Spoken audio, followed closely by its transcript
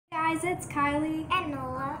guys, it's Kylie and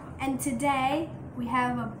Nola. And today we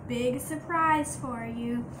have a big surprise for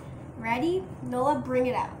you. Ready? Nola, bring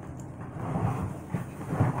it out.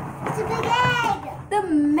 It's a big egg! The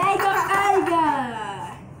mega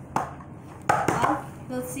Egga! Well,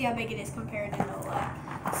 let's see how big it is compared to Nola.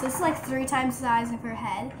 So this is like 3 times the size of her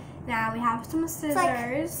head. Now we have some scissors.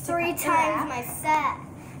 It's like 3 times my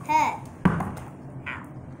head.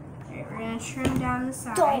 Okay, we're gonna trim down the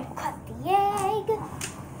side. Don't cut the egg.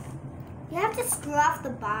 You have to screw off the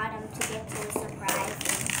bottom to get to the surprise.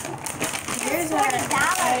 Here's $40.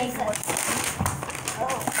 our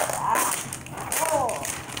Oh.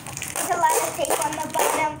 There's a lot of tape on the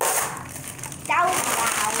bottom. That was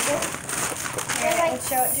loud. There's like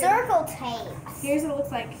show it circle tape. Here's what it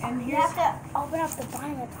looks like, and You here's have to open up the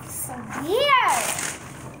bottom. It's so weird.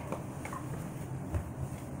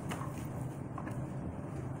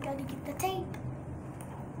 Gotta get the tape.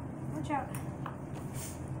 watch out.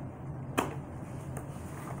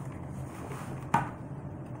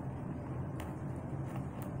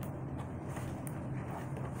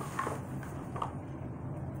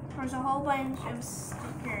 There's a whole bunch of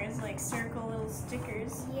stickers, like circle little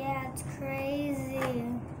stickers. Yeah, it's crazy.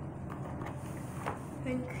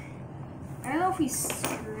 I don't know if we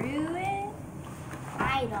screw it.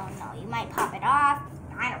 I don't know. You might pop it off.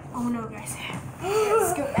 I don't know. Oh no, guys.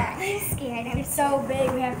 Let's go back. I'm scared. It's so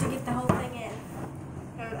big, we have to get the whole thing in.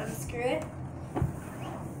 Unscrew it.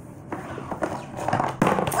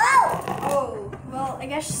 Whoa! Oh, well, I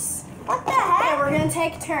guess. What the Okay, heck? we're gonna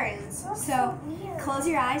take turns. That's So, weird. close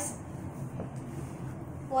your eyes.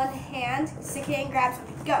 One hand, stick it in, grab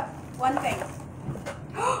something. Go. One thing.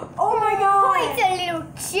 Oh my Oh, god! it's a little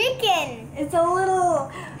chicken. It's a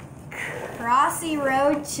little crossy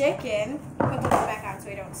road chicken. Put the lid back on so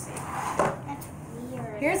we don't see. That's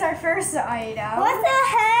weird. Here's our first item. What the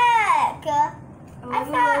heck? A I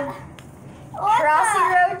little thought. crossy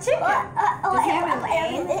road chicken. Does he have a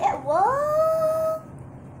name? What?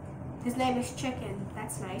 His name is Chicken.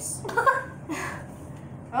 That's nice.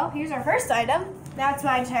 Well, here's our first item. Now it's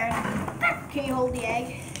my turn. Can you hold the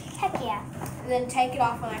egg? Heck yeah. And then take it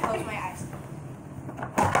off when I close my eyes.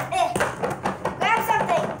 Grab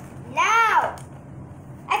something now.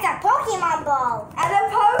 It's a Pokemon ball. And a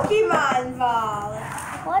Pokemon ball.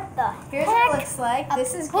 What the Here's heck? what it looks like. A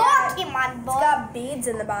This is got, Pokemon it's ball. got beads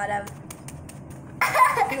in the bottom.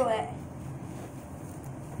 Feel it.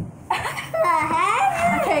 The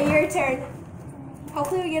heck? Okay, your turn.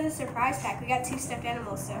 Hopefully we get a surprise pack. We got 2 stuffed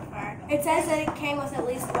animals so far. It says that it came with at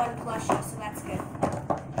least 1 plushie, so that's good.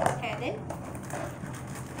 Okay, then.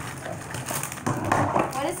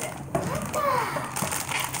 What is it?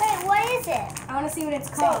 Wait, what is it? I want to see what it's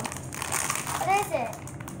called. What is it?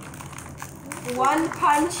 One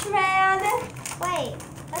Punch Man. Wait,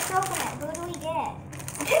 let's open it. Who do we get?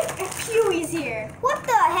 Pewie's here. What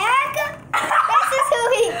the heck? This is who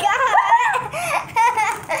we got.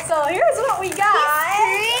 So here's what we got.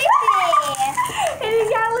 He's creepy. And he's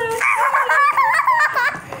got a little.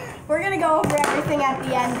 We're gonna go over everything at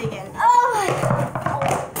the end again. Oh,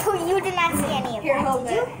 you did not see any of Here, that, hold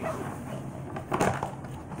did it. you?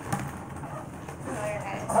 Oh, there it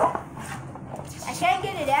is. I can't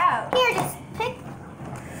get it out. Here, just pick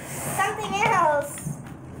something else.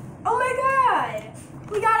 Oh my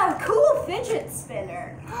god! We got a cool fidget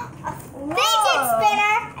spinner. A fidget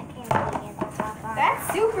spinner. I can't really get this off. That's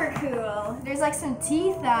super cool. There's like some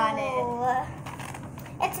teeth on it. Oh.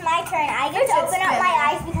 It's my turn. I get to Fidget open up my spinner.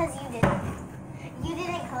 eyes because you didn't. You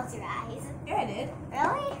didn't close your eyes. Yeah, I did.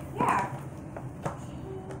 Really? Yeah.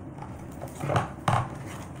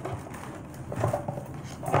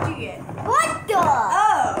 What'd you get? What the?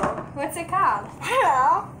 Oh, what's it called? I don't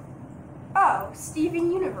know. Oh,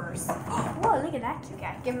 Steven Universe. Whoa, look at that cute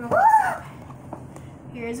guy. Give him a close up.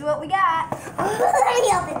 Here's what we got. Let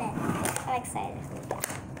me open it. I'm excited.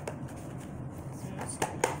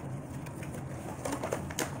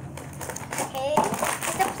 Okay,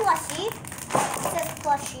 it's a plushie. It says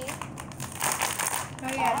plushie.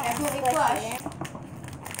 Oh yeah, definitely Squish plush. it.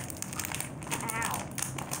 Ow.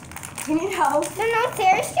 You need help? There's no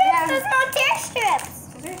tear strips? Yeah. There's no tear strips.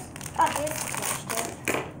 Scissors? Oh, there's a tear strip.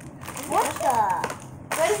 What the?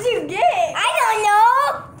 What did you get? I don't know.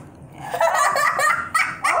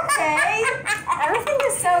 Okay. Everything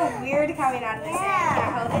is so weird coming out of this Yeah.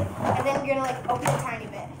 egg. Hold it. And then you're gonna like open it a tiny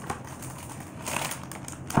bit.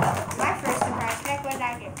 My first surprise pack, what did I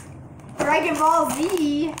get? Dragon Ball Z.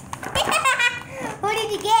 Who did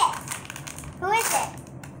you get? Who is it?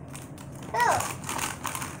 Who?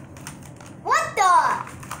 What the?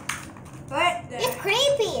 What the? It's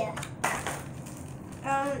creepy.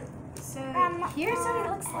 So here's what it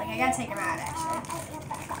looks like. I gotta take him out actually.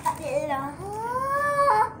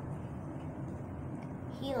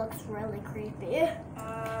 really creepy.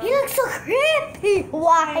 He looks so creepy.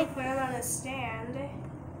 Why? Put him on a stand.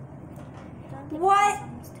 What?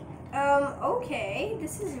 Okay.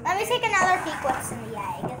 This is. Let me take another peek what's in the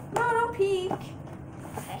egg. No, don't peek.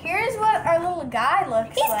 Okay. Here's what our little guy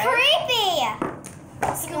looks He's like. creepy.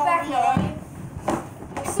 Let's go back now.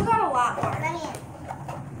 We still got a lot more. Let me in.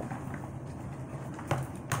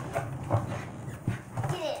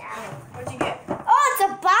 Get it out. What'd you get? Oh, it's a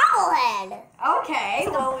bobblehead. Okay,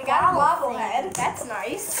 It's well, a we got a ball bobblehead. thing. That's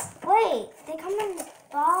nice. Wait, they come in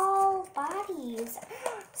ball bodies.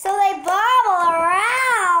 So they bobble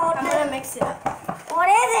around. I'm gonna mix it up. What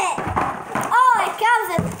is it? Oh, it comes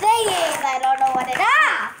in thingies. I don't know what it is.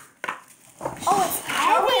 Oh, it's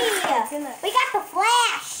heavy. It's in the- We got the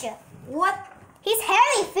Flash. What? He's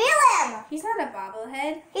heavy. Feel him. He's not a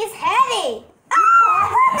bobblehead. He's heavy.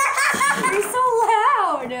 You're so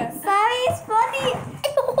loud. Sammy's funny.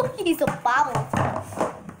 He's a bobble.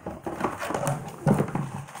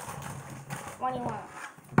 What do you want?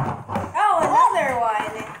 Oh, another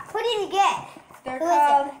one. Who did you get? They're Who is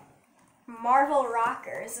called Marvel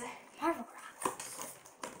Rockers. Marvel Rock.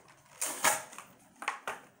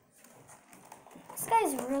 This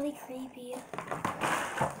guy's really creepy.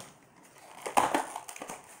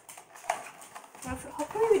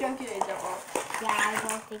 Hopefully we don't get a double. Yeah, I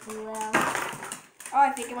don't think we will. Oh, I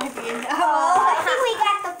think it might be a double. Oh, I think we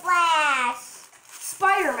got the Flash.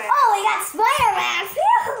 Spider-Man. Oh, we got Spider-Man.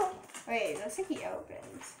 Phew. Wait, looks like he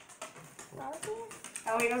opens. Does he?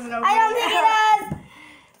 Oh, he doesn't open. I don't think he does.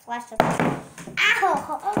 Flash doesn't.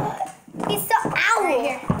 Ow! He's so ow! Right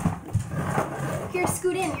here. Here,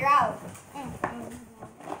 scoot in. You're out.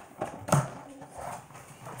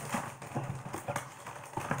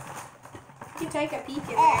 You can take a peek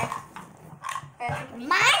in there.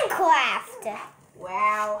 Minecraft!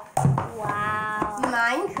 Wow. Wow.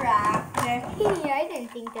 Minecraft. I didn't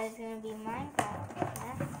think there was going to be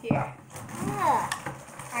Minecraft. Here. Ah,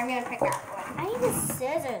 I'm going to pick out one. I need the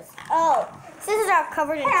scissors. Oh, scissors are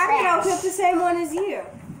covered in Hey, I'm going to trash. open up the same one as you.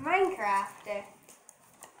 Minecraft.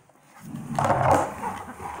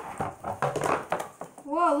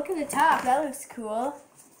 Whoa, look at the top. That looks cool.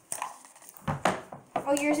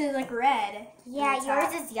 Oh, yours is like red. Yeah, on the yours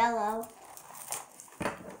top. is yellow.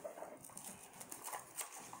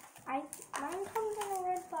 Mine comes in a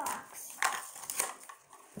red box.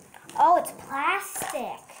 Oh, it's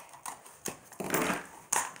plastic.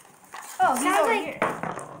 Oh, he's Sounds over like- here.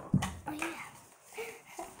 Oh, yeah.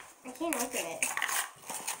 I can't open it.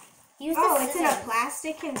 Use Oh, the it's in a scissors.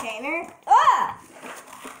 plastic container? Ah!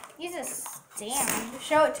 Use a stand.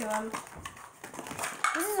 Show it to him.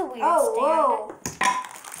 This is a weird Oh, stand. whoa.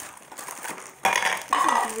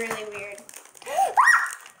 This is really weird.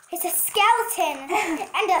 It's a skeleton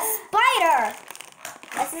and a spider.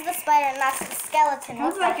 This is the spider and that's the skeleton. It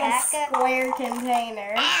looks What like the a heck? square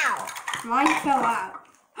container. Ow! Mine fell out.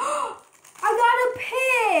 I got a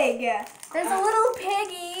pig. There's a little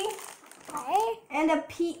piggy Okay. and a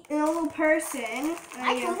little person.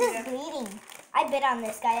 My tooth is bleeding. I bit on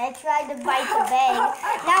this guy. I tried to bite the bag.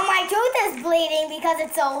 Now my tooth is bleeding because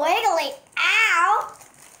it's so wiggly. Ow!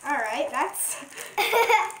 All right, that's.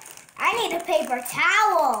 I need a paper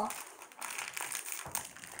towel.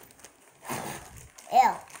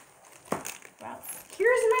 Ew.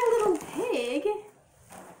 Here's my little pig.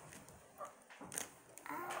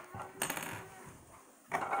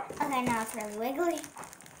 Okay, now it's really wiggly.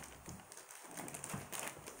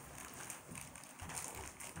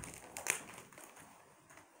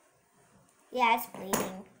 Yeah, it's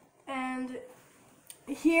bleeding. And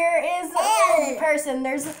here is a little person.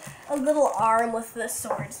 There's a little arm with the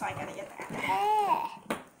sword, so I gotta get that.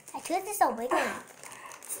 My tooth is so wiggly.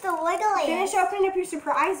 It's so wiggly. Finish opening up your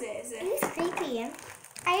surprises. He's creepy.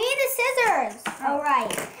 I need the scissors. Oh,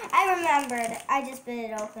 right. I remembered. I just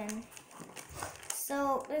bit it open.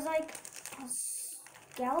 So, there's like a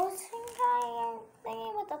skeleton guy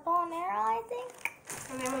thingy with a bow and arrow, I think.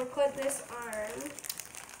 And then we put this arm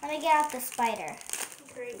Let me get out the spider.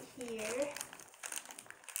 right here.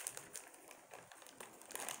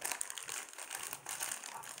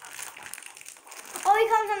 Oh, he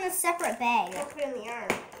comes in a separate bag. And put it in the arm.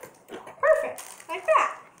 Perfect, like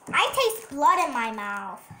that. I taste blood in my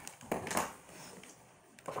mouth.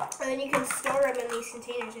 And then you can store them in these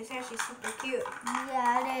containers. It's actually super cute.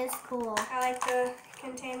 Yeah, it is cool. I like the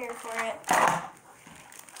container for it.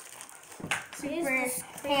 Super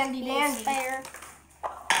handy dandy. Spider.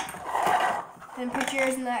 Then put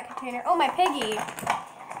yours in that container. Oh, my piggy.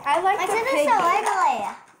 I like My the tooth is piggy. so wiggly.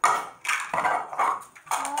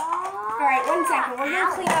 All right, 1 second. We're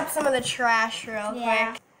gonna clean up some of the trash real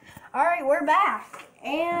Yeah. quick. All right, we're back,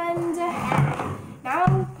 and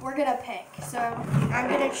Now we're gonna pick. So I'm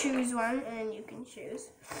gonna choose one, and then you can choose.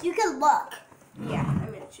 You can look. Yeah, I'm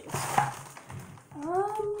gonna choose.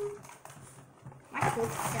 My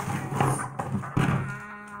food scissors.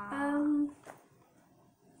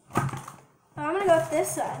 I'm gonna go with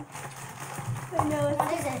this one. I know it's.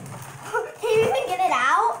 What is it? Can you even get it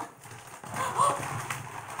out?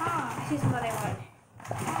 Ah, this is what I want.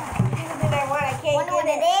 This is what I want. I can't Wonder what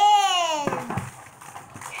get it is.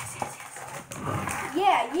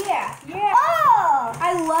 Yes. Yeah. Oh!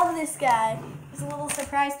 I love this guy. It's a little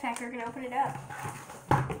surprise pack. We're gonna open it up.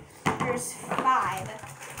 There's 5.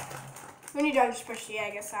 When you're done, just push the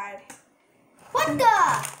egg aside. What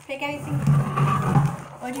the? Pick anything.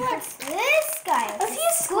 What'd you What's pick? this guy? Oh,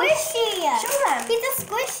 he's squishy. Show them. He's a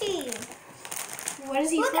squishy. What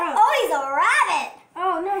is he Look from? at, oh, he's a rabbit.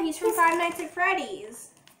 Oh no, he's from Five Nights at Freddy's.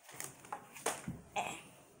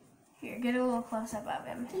 Here, get a little close up of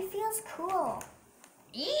him. He feels cool.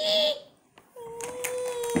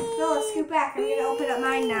 No, let's scoot back. I'm gonna open up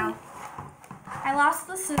mine now. I lost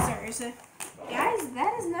the scissors. Guys,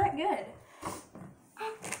 that is not good.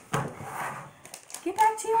 Get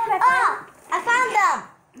back to you when I Oh, I found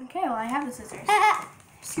them. Okay, well I have the scissors.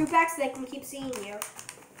 Scoot back so they can keep seeing you.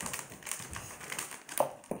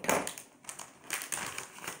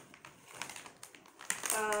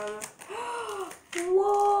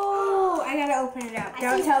 Whoa! I gotta open it up.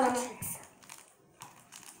 Don't tell them.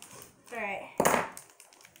 Alright.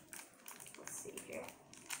 Let's see here.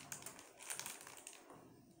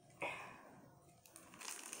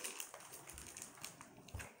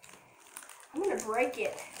 I'm gonna break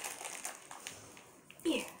it.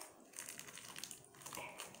 Yeah.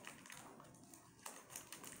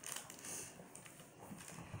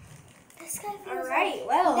 This guy feels Alright, like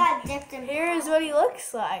well, he got dipped in here's what he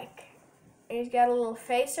looks like. He's got a little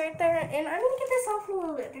face right there, and I'm gonna get this off a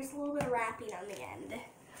little bit. There's a little bit of wrapping on the end.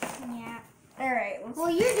 Yeah. Alright, Well,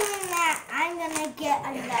 you're doing that. I'm gonna get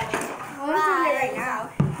another. I'm doing it right now.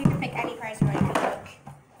 You can pick any prize you want to pick.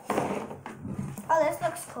 Oh, this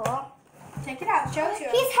looks cool. Take it out, show it to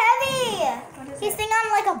him. He's heavy. What is He's it? sitting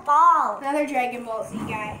on like a ball. Another Dragon Ball Z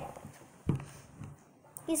guy.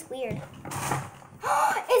 He's weird.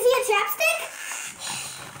 Is he a chapstick?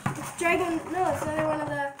 It's Dragon. No, it's another one of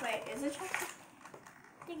the. Wait, is it chapstick?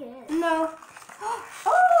 I think it is. No.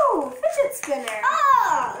 Oh, fidget spinner.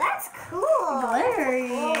 Oh, that's cool. Glittery. That's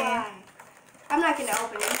a cool one. I'm not gonna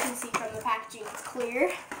open it. You can see from the packaging it's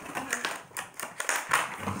clear.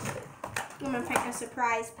 I'm gonna pick a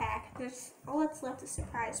surprise pack. There's all that's left is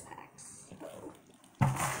surprise packs. So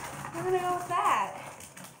I'm gonna go with that.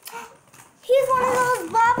 He's one of those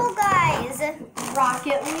bubble guys.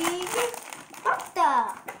 Rocket League. What the?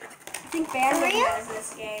 I think Banyan Maria? has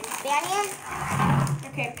this game. Banyan?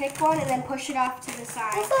 Okay, pick one and then push it off to the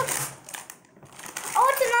side. This looks... Oh,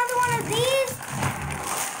 it's another one of these.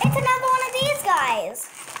 It's another one of these guys.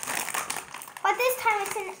 But this time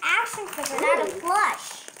it's an action figure, not a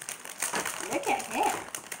plush. Look at him.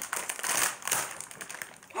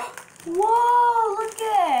 Whoa, look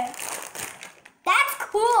at. That's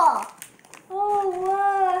cool. Oh,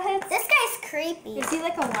 what? This guy's creepy. Is he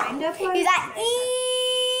like a wind-up one? He's like,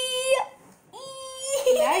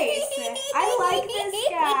 Nice. I like this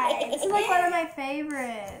guy. This is like one of my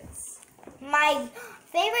favorites. My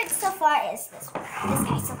favorite so far is this one. This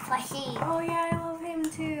guy's so flashy. Oh yeah, I love him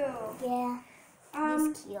too. Yeah,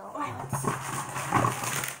 he's cute.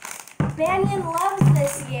 Banyan loves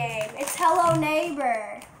this game. It's Hello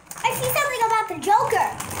Neighbor. I see something about the Joker.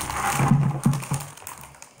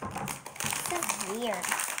 This is weird.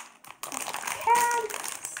 Can't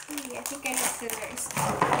see. I think I need scissors.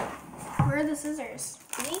 Where are the scissors?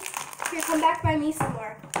 See? Here, come back by me some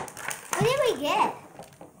more. What did we get?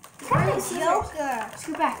 We Where are got the the scissors? Joker.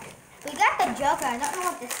 Scoot back. We got the Joker. I don't know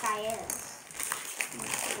what this guy is.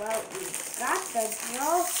 Well, we got the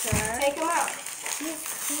Joker. Take him out. He's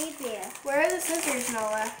creepy. Where are the scissors,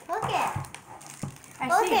 Noah? Look it. I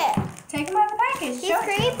Look see. it. Take him out of the package. He's Show it.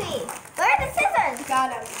 creepy. Where are the scissors?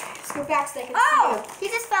 Got him. Scoot back so they can Oh, see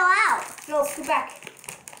he just fell out. you. No, scoot back.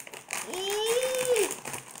 Eee.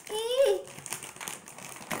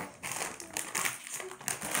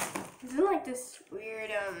 He's in like this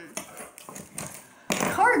weird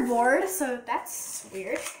cardboard, so that's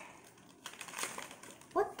weird.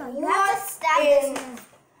 What the? You What have to stab in- this.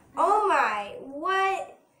 Oh my,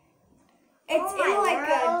 what? It's Oh my in like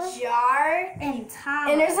world. a jar, And Tom.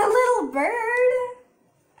 and there's a little bird.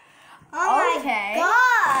 Oh Okay. my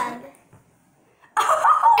god.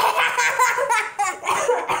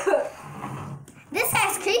 This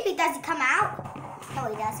guy's creepy. Does he come out? No,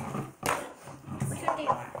 he doesn't. Which one do you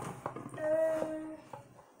want?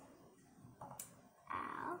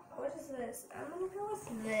 What's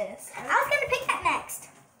this? I was gonna pick that next.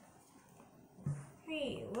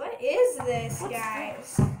 Hey, what is this,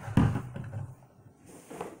 guys?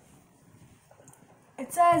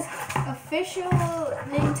 It says official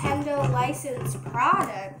Nintendo licensed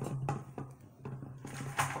product.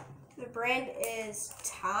 The brand is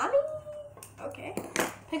Tommy? Okay.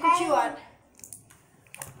 Pick what you want.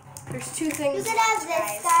 There's two things. You could have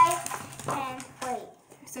this guy and wait.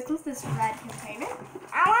 So comes this red container.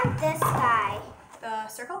 I want this guy. The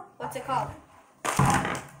circle? What's it called?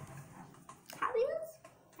 Hot Wheels?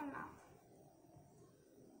 I don't know.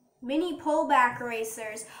 Mini pullback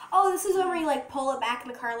racers. Oh, this is when we like pull it back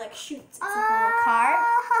and the car like shoots. It's like a little car.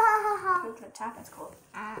 Look at the top, that's cool.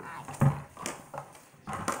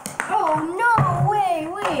 Oh no,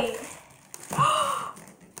 wait. Oh!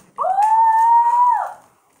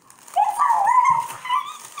 It's a little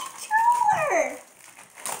tiny controller!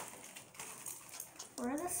 Where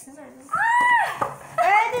are the scissors? Ah!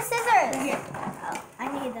 Where are the scissors? Here. Oh, I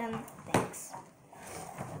need them. Thanks.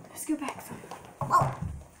 Scoot back some. Oh.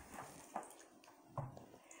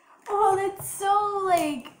 Oh, that's so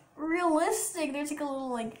like realistic. There's like a little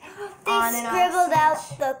like They on and scribbled off out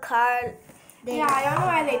switch. the card. Yeah, I don't know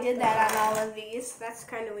why they did that on all of these. That's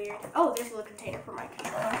kind of weird. Oh, there's a little container for my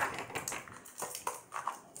controller.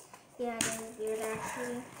 Yeah, it is weird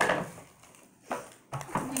actually.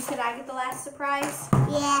 You said I get the last surprise?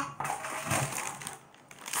 Yeah.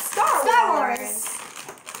 Star Wars.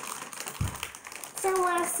 It's our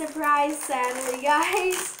last surprise, sadly,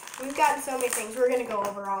 guys. We've gotten so many things. We're going to go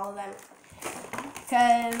over all of them.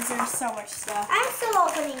 Because there's so much stuff. I'm still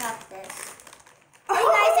opening up this. You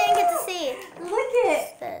guys didn't get to see. Look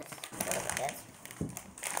at This. Look at this.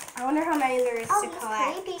 I wonder how many there is to He's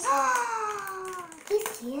collect. creepy. He's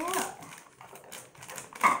cute.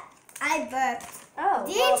 I burped. Oh,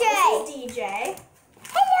 DJ. well, this is DJ.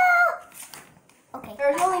 Hello. Okay.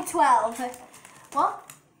 There's only 12. Well,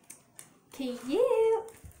 cute.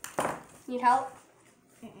 Need help?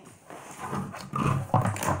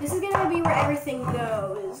 This is gonna be where everything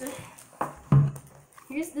goes.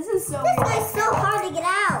 This is so This weird. guy's so hard to get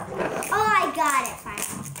out. Oh, I got it. Fine.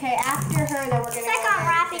 Okay, after her, then we're gonna. It's like go I'm over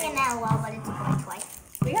wrapping everything. an LOL, but it's going twice.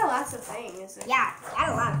 We got lots of things. Yeah, I got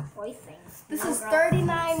a lot of boy things. This No is girl.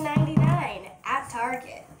 $39.99 at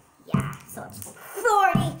Target. Yeah, so it's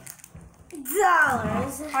 $40.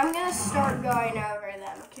 I'm gonna start going over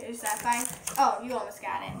them. Okay, is that fine? Oh, you almost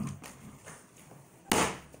got it.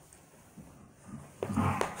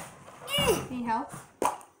 Need help?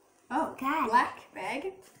 Oh, God. black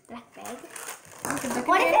bag. Black bag. What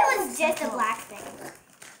What if it was just a black thing?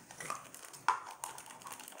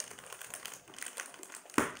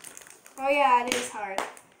 Oh yeah, it is hard.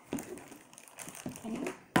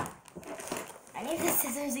 I need the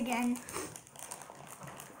scissors again.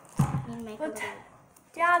 Need to make a What? little-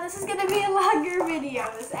 Yeah, this is gonna be a longer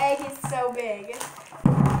video. This egg is so big.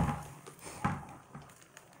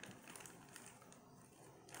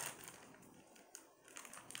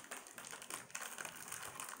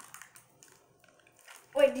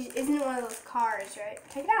 Wait, isn't it one of those cars, right?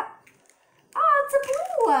 Take it out. Oh, it's a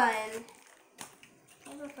blue one.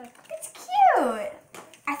 It's cute.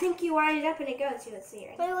 I think you wind it up and it goes. You can see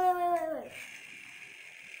it. Wait.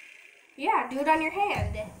 Yeah, do it on your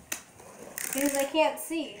hand. Because I can't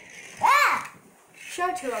see. Ah! Show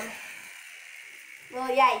it to them.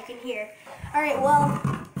 Well, yeah, you can hear. All right, well,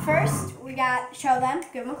 first we got, show them,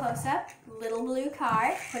 give them a close-up. Little blue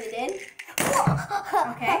car, put it in.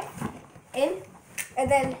 Okay, in, and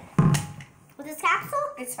then With this capsule?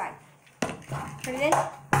 it's fine. Put it in,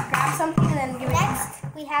 grab something, and then give it Next,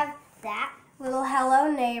 we have that. little hello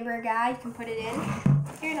neighbor guy. You can put it in.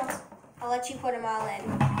 Here it is. I'll let you put them all in.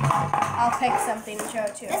 I'll pick something and show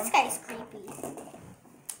it to This them. guy's creepy.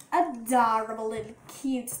 Adorable little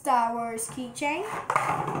cute Star Wars keychain.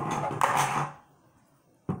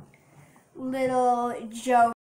 Little Joe